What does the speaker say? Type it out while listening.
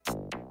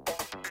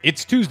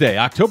It's Tuesday,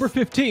 October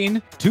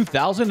 15,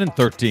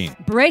 2013.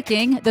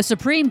 Breaking, the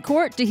Supreme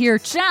Court to hear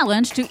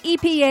challenge to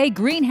EPA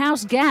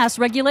greenhouse gas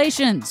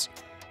regulations.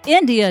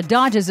 India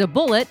dodges a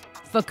bullet.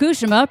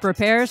 Fukushima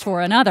prepares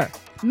for another.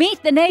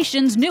 Meet the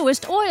nation's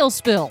newest oil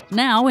spill,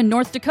 now in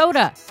North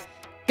Dakota.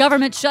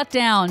 Government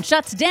shutdown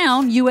shuts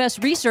down U.S.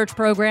 research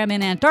program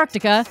in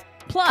Antarctica.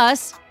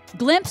 Plus,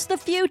 glimpse the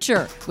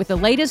future with the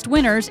latest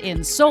winners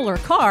in solar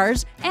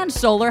cars and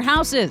solar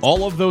houses.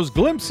 All of those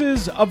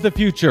glimpses of the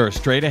future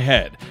straight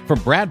ahead. From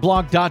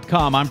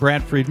BradBlog.com, I'm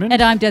Brad Friedman.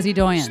 And I'm Desi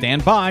Doyen.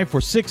 Stand by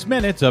for 6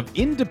 minutes of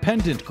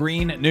independent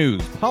green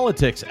news,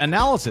 politics,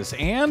 analysis,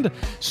 and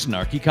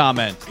snarky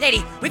comment.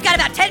 Lady, we've got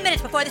about 10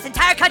 minutes before this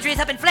entire country is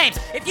up in flames.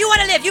 If you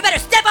want to live, you better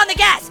step on the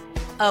gas.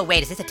 Oh,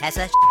 wait, is this a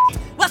Tesla?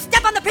 Well,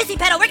 step on the prissy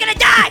pedal. We're going to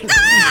die.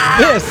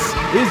 This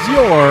is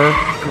your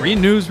Green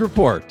News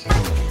Report.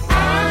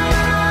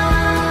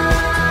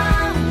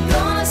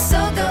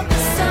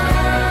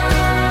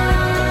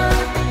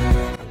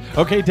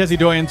 Okay, Desi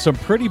Doyen, some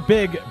pretty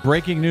big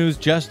breaking news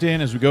just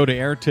in as we go to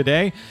air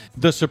today.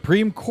 The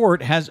Supreme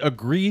Court has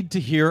agreed to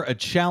hear a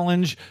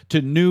challenge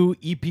to new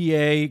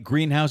EPA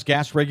greenhouse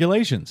gas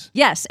regulations.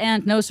 Yes,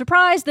 and no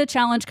surprise, the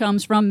challenge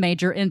comes from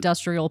major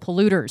industrial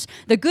polluters.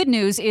 The good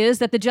news is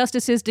that the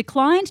justices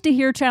declined to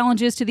hear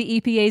challenges to the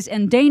EPA's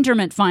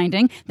endangerment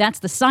finding. That's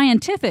the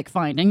scientific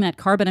finding that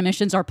carbon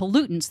emissions are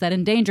pollutants that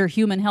endanger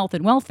human health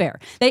and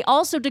welfare. They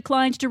also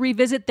declined to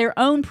revisit their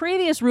own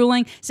previous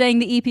ruling, saying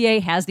the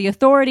EPA has the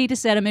authority to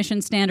set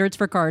emission standards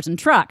for cars and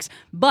trucks.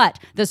 But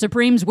the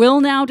Supremes will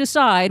now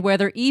decide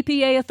whether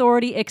EPA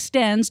authority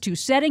extends to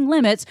setting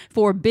limits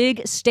for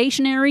big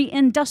stationary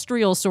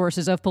industrial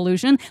sources of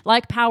pollution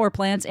like power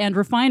plants and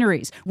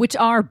refineries, which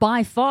are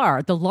by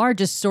far the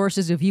largest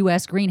sources of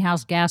U.S.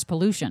 greenhouse gas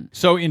pollution.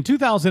 So in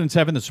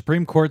 2007, the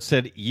Supreme Court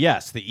said,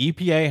 yes, the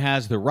EPA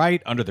has the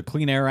right under the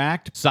Clean Air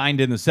Act,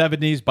 signed in the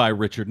 70s by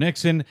Richard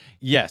Nixon.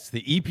 Yes,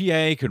 the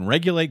EPA can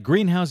regulate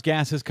greenhouse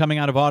gases coming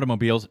out of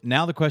automobiles.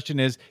 Now the question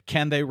is,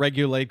 can they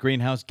regulate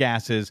greenhouse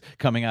gases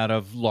coming out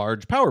of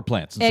large power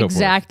plants and so forth?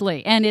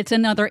 Exactly. And it's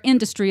another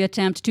industry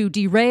attempt to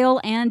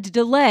derail and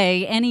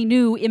delay any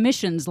new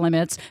emissions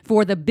limits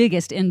for the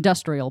biggest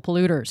industrial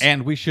polluters.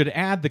 And we should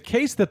add, the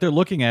case that they're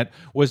looking at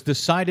was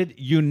decided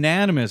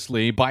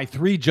unanimously by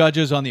 3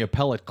 judges on the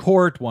appellate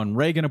court, 1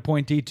 Reagan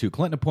appointee, 2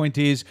 Clinton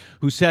appointees,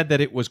 who said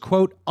that it was,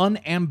 quote,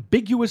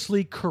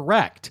 unambiguously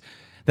correct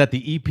that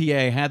the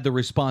EPA had the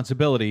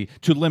responsibility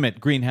to limit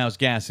greenhouse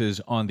gases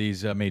on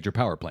these major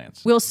power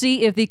plants. We'll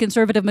see if the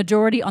conservative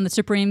majority on the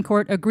Supreme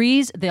Court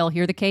agrees. They'll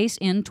hear the case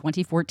in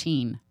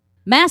 2014.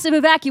 Massive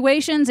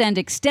evacuations and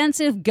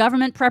extensive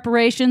government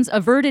preparations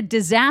averted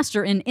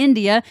disaster in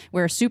India,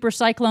 where super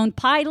cyclone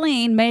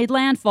Paileen made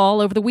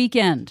landfall over the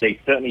weekend. They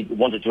certainly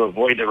wanted to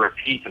avoid a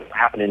repeat of what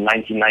happened in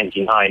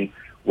 1999,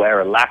 where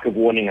a lack of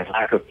warning and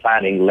lack of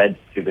planning led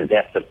to the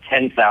deaths of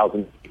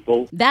 10,000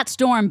 people. That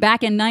storm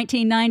back in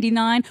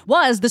 1999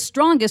 was the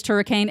strongest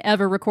hurricane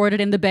ever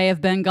recorded in the Bay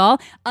of Bengal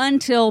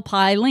until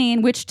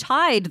Paileen, which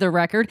tied the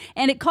record,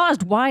 and it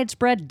caused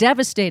widespread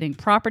devastating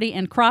property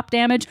and crop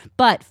damage,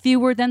 but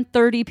fewer than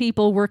 30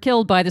 people were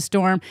killed by the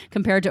storm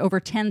compared to over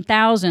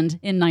 10,000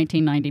 in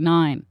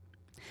 1999.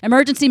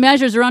 Emergency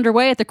measures are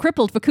underway at the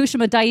crippled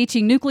Fukushima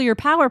Daiichi nuclear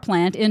power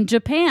plant in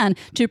Japan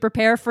to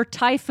prepare for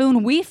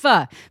Typhoon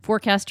Wifa.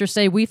 Forecasters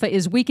say Wifa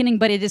is weakening,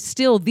 but it is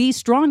still the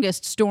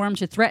strongest storm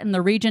to threaten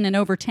the region in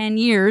over 10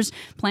 years.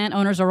 Plant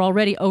owners are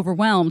already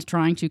overwhelmed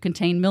trying to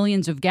contain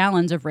millions of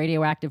gallons of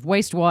radioactive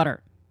wastewater.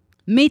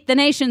 Meet the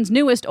nation's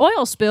newest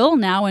oil spill,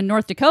 now in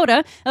North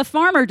Dakota. A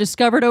farmer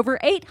discovered over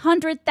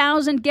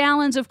 800,000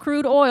 gallons of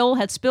crude oil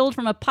had spilled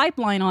from a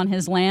pipeline on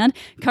his land.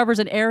 Covers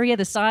an area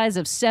the size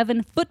of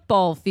 7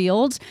 football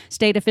fields.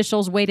 State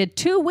officials waited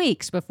 2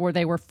 weeks before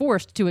they were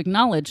forced to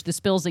acknowledge the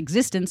spill's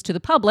existence to the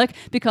public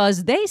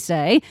because they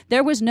say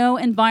there was no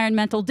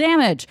environmental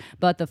damage.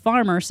 But the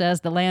farmer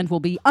says the land will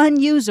be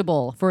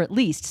unusable for at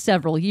least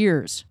several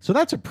years. So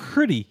that's a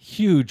pretty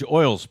huge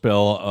oil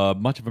spill.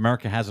 Much of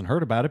America hasn't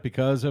heard about it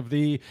because of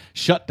the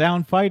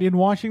shutdown fight in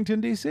Washington,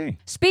 D.C.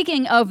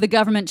 Speaking of the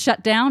government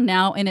shutdown,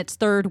 now in its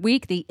 3rd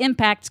week, the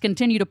impacts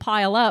continue to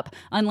pile up.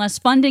 Unless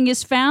funding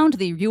is found,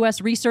 the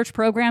U.S. research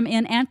program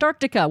in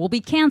Antarctica will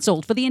be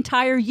canceled for the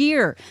entire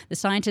year. The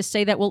scientists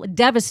say that will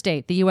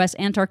devastate the U.S.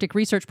 Antarctic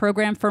research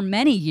program for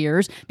many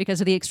years because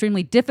of the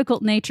extremely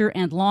difficult nature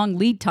and long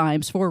lead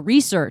times for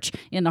research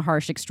in the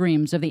harsh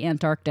extremes of the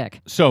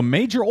Antarctic. So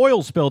major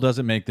oil spill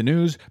doesn't make the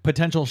news.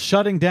 Potential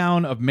shutting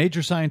down of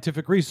major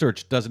scientific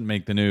research doesn't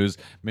make the news.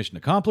 Mission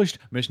accomplished,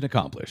 mission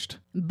accomplished.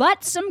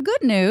 But some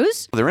good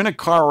news. They're in a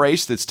car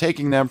race that's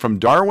taking them from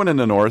Darwin in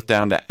the north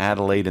down to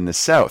Adelaide in the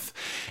south.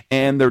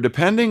 And they're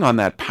depending on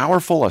that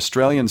powerful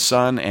Australian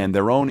sun and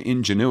their own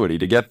ingenuity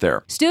to get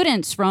there.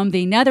 Students from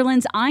the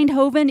Netherlands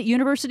Eindhoven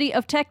University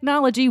of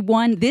Technology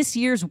won this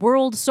year's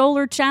World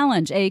Solar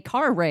Challenge, a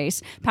car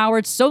race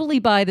powered solely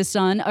by the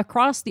sun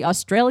across the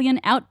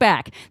Australian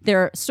outback.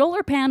 Their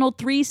solar-paneled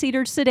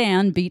 3-seater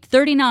sedan beat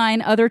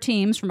 39 other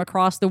teams from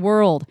across the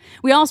world.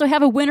 We also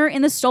have a winner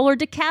in the Solar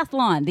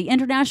Decathlon, the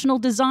international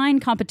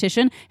design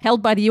competition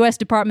held by the U.S.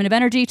 Department of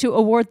Energy to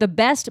award the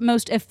best,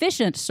 most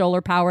efficient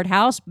solar-powered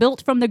house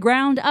built from the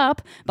ground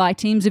up by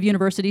teams of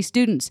university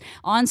students.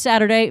 On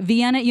Saturday,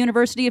 Vienna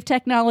University of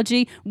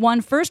Technology won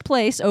first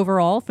place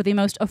overall for the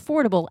most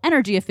affordable,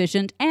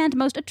 energy-efficient, and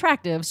most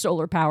attractive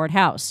solar-powered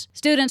house.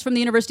 Students from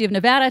the University of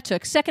Nevada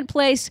took second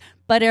place,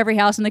 but every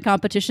house in the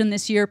competition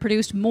this year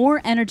produced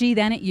more energy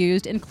than it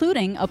used,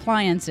 including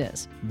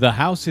appliances. The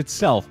house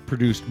itself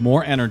produced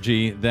more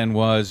energy than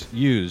was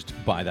used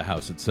by the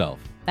house itself.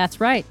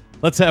 That's right.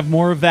 Let's have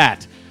more of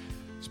that.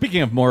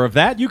 Speaking of more of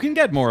that, you can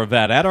get more of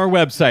that at our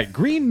website,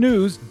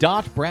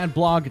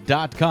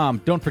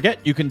 greennews.bradblog.com. Don't forget,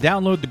 you can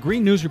download the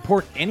Green News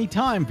Report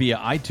anytime via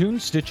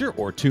iTunes, Stitcher,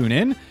 or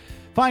TuneIn.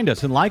 Find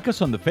us and like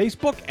us on the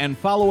Facebook and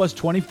follow us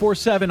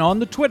 24/7 on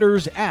the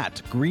Twitters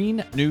at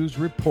Green News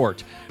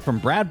Report.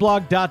 From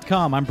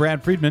bradblog.com, I'm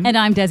Brad Friedman. And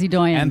I'm Desi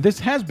Doyen. And this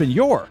has been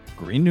your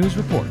Green News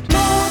Report.